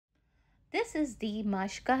This is the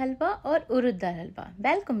Mashka Halwa or Urud dal Halwa.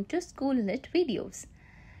 Welcome to School Lit Videos.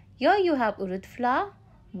 Here you have urud flour,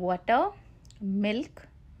 water, milk,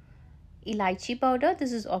 elaichi powder,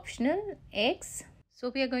 this is optional, eggs. So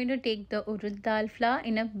we are going to take the urud dal flour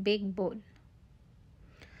in a big bowl.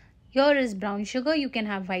 Here is brown sugar, you can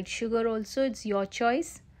have white sugar also, it's your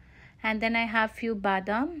choice. And then I have few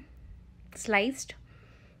badam sliced,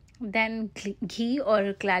 then ghee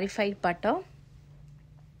or clarified butter.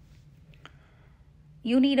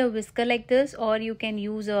 You need a whisker like this, or you can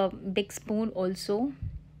use a big spoon also.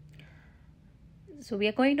 So we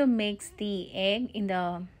are going to mix the egg in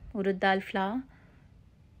the urud dal flour.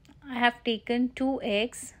 I have taken 2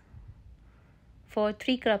 eggs for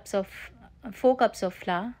 4 cups of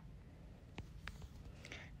flour.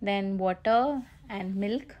 Then water and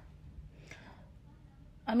milk.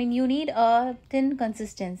 You need a thin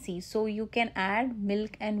consistency, so you can add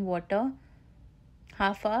milk and water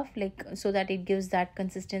half so that it gives that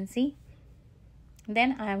consistency.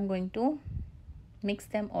 Then I am going to mix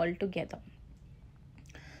them all together.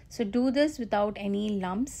 So do this without any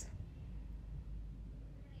lumps.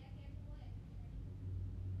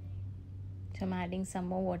 So I'm adding some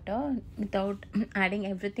more water without adding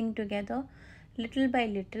everything together, little by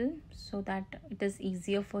little, so that it is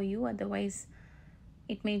easier for you. Otherwise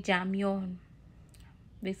it may jam your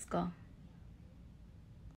whisker.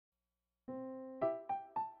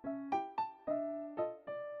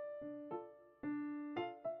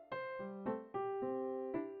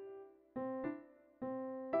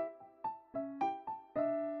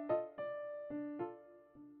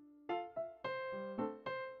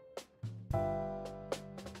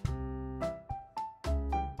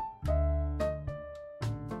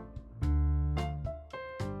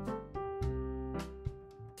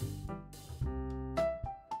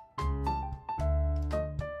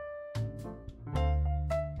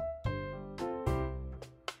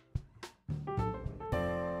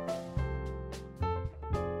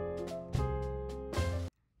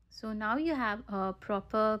 So now you have a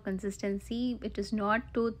proper consistency. It is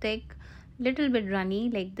not too thick, little bit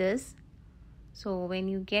runny like this. So when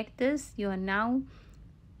you get this, you are now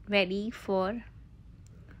ready for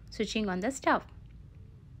switching on the stove.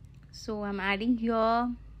 So I'm adding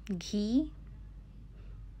here ghee.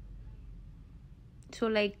 So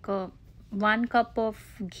like 1 cup of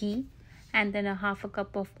ghee and then a half a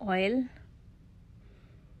cup of oil.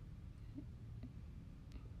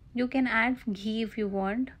 You can add ghee if you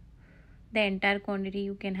want. The entire quantity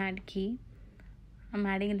you can add ghee. I'm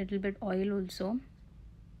adding a little bit oil also.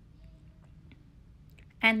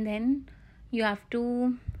 And then you have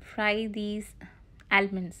to fry these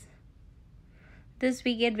almonds. This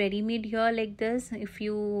we get ready-made here like this. If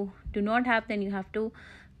you do not have, then you have to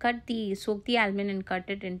soak the almond and cut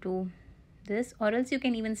it into this, or else you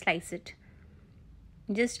can even slice it.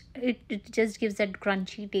 It just gives that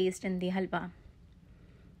crunchy taste in the halwa.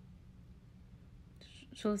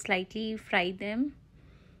 So slightly fry them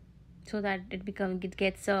so that it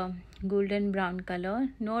gets a golden brown color.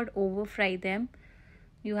 Not over fry them.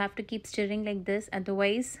 You have to keep stirring like this,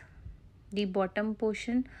 otherwise the bottom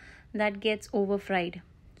portion that gets over fried.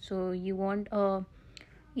 So you want a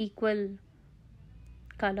equal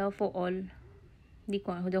color for all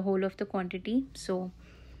the whole of the quantity. So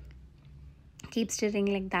keep stirring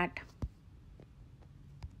like that.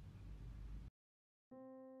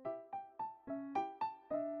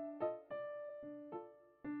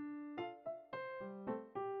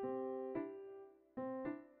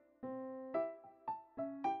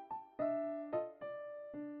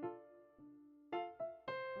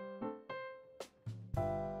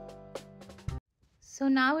 So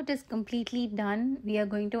now it is completely done. We are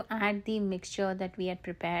going to add the mixture that we had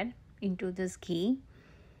prepared into this ghee.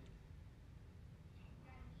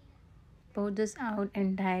 Pour this out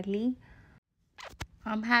entirely.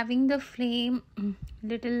 I'm having the flame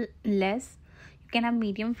little less. You can have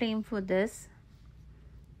medium flame for this.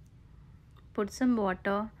 Put some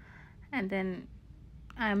water, and then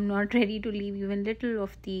I'm not ready to leave even little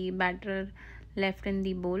of the batter left in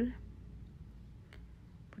the bowl.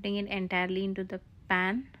 Putting it entirely into the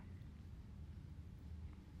pan.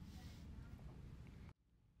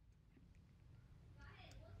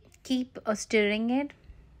 Keep stirring it.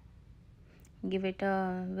 Give it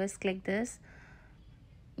a whisk like this.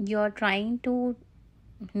 You're trying to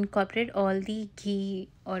incorporate all the ghee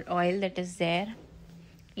or oil that is there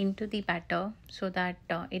into the batter so that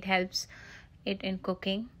it helps it in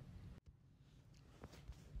cooking.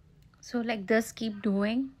 So like this, keep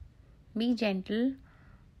doing. Be gentle.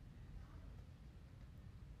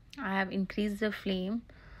 I have increased the flame.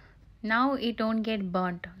 Now it don't get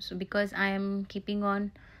burnt, so because I am keeping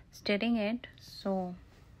on stirring it. So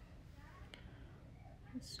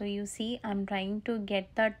you see, I'm trying to get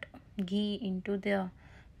that ghee into the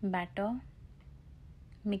batter,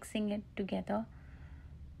 mixing it together.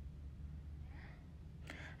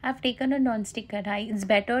 I've taken a non-stick kadai. It's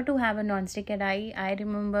better to have a non-stick kadai. I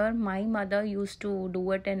remember my mother used to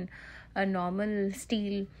do it in a normal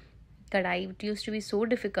steel kadai. It used to be so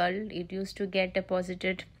difficult. It used to get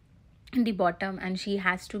deposited in the bottom and she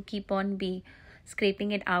has to keep on be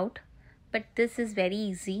scraping it out. But this is very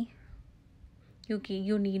easy.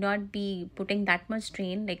 You need not be putting that much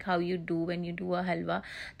strain like how you do when you do a halwa.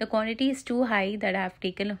 The quantity is too high that I have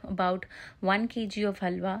taken about 1 kg of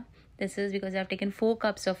halwa. This is because I have taken 4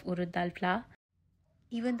 cups of urud dal flour.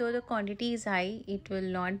 Even though the quantity is high, it will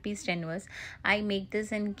not be strenuous. I make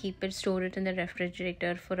this and store it in the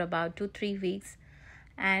refrigerator for about 2-3 weeks.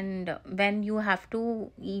 And when you have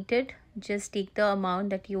to eat it, just take the amount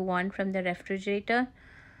that you want from the refrigerator,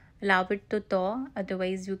 allow it to thaw.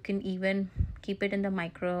 Otherwise you can even keep it in the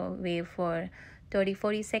microwave for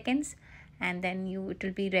 30-40 seconds, and then it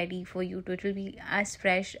will be ready for you to, it will be as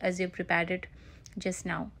fresh as you prepared it just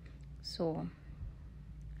now. So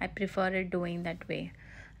I prefer it doing that way.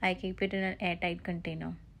 I keep it in an airtight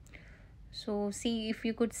container. So see, if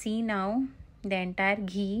you could see now, the entire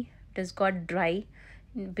ghee just got dry.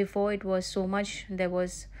 Before it was so much, there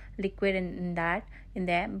was liquid in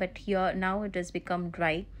there, but here now it has become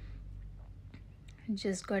dry. It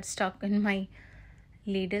just got stuck in my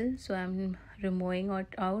ladle, so I'm removing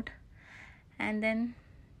it out. And then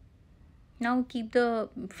now keep the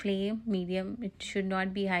flame medium. It should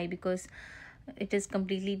not be high because it is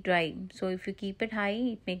completely dry. So if you keep it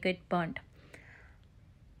high, it may get burnt.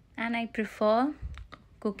 And I prefer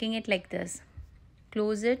cooking it like this.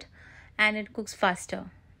 Close it and it cooks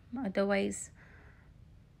faster. Otherwise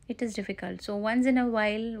it is difficult. So once in a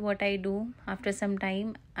while, what I do, after some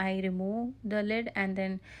time, I remove the lid and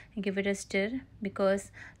then give it a stir,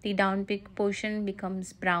 because the down pick portion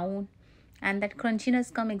becomes brown, and that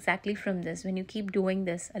crunchiness comes exactly from this. When you keep doing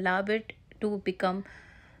this, allow it to become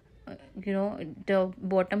the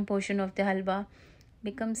bottom portion of the halwa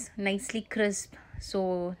becomes nicely crisp,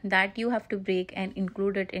 so that you have to break and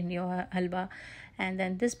include it in your halwa. And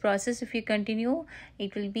then this process, if you continue,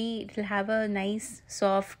 it will have a nice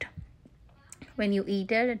soft, when you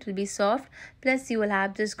eat it will be soft, plus you will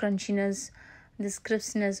have this crunchiness, this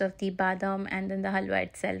crispness of the badam and then the halwa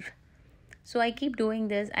itself. So I keep doing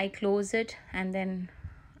this. I close it and then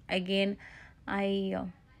again I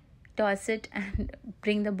toss it and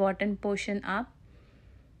bring the bottom portion up.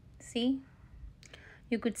 See,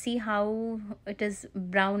 you could see how it is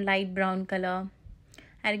brown, light brown color,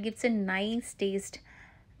 and it gives a nice taste.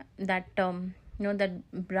 That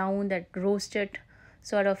that brown, that roasted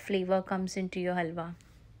sort of flavor comes into your halwa.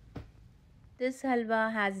 This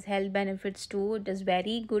halwa has health benefits too. It is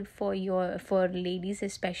very good for ladies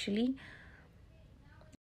especially.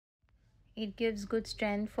 It gives good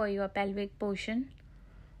strength for your pelvic portion.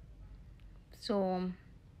 So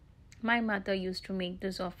my mother used to make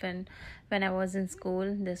this often when I was in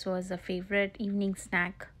school. This was a favorite evening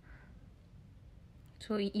snack.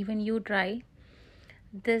 So even you try.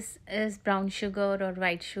 This is brown sugar or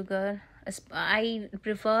white sugar. I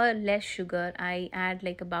prefer less sugar. I add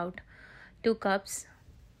like about 2 cups.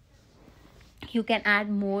 You can add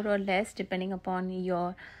more or less depending upon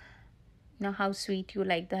your how sweet you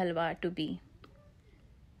like the halwa to be.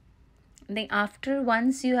 Then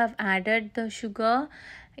once you have added the sugar,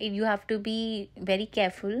 you have to be very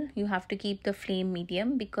careful. You have to keep the flame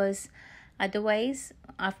medium, because otherwise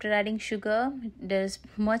after adding sugar there's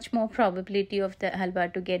much more probability of the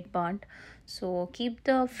halwa to get burnt. So keep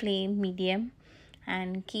the flame medium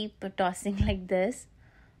and keep tossing like this.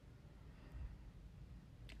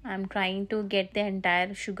 I'm trying to get the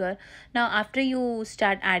entire sugar. Now after you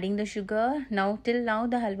start adding the sugar, till now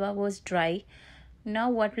the halwa was dry. Now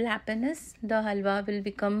what will happen is the halwa will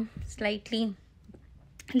become slightly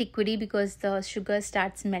liquidy because the sugar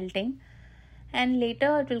starts melting, and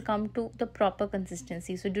later it will come to the proper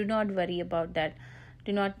consistency. So do not worry about that.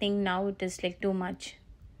 Do not think now it is like too much.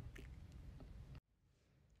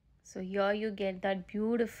 So here you get that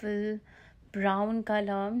beautiful brown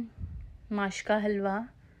color mashka halwa.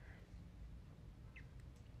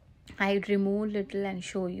 I'd remove little and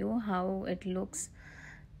show you how it looks.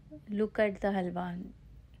 Look at the halwa,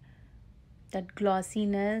 that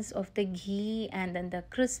glossiness of the ghee, and then the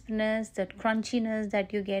crispness, that crunchiness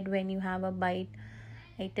that you get when you have a bite.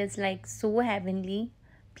 It is like so heavenly.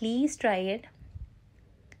 Please try it.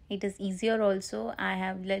 It is easier also. I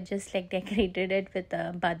have just decorated it with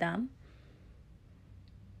badam.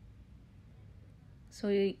 So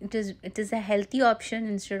it is a healthy option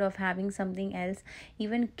instead of having something else.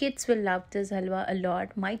 Even kids will love this halwa a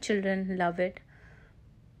lot. My children love it.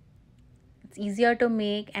 It's easier to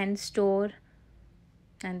make and store,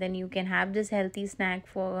 and then you can have this healthy snack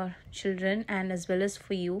for children and as well as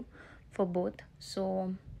for you, for both.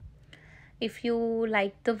 So if you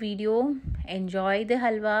like the video, enjoy the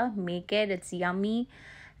halwa, make it, it's yummy.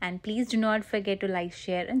 And please do not forget to like,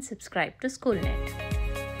 share and subscribe to SchoolNet.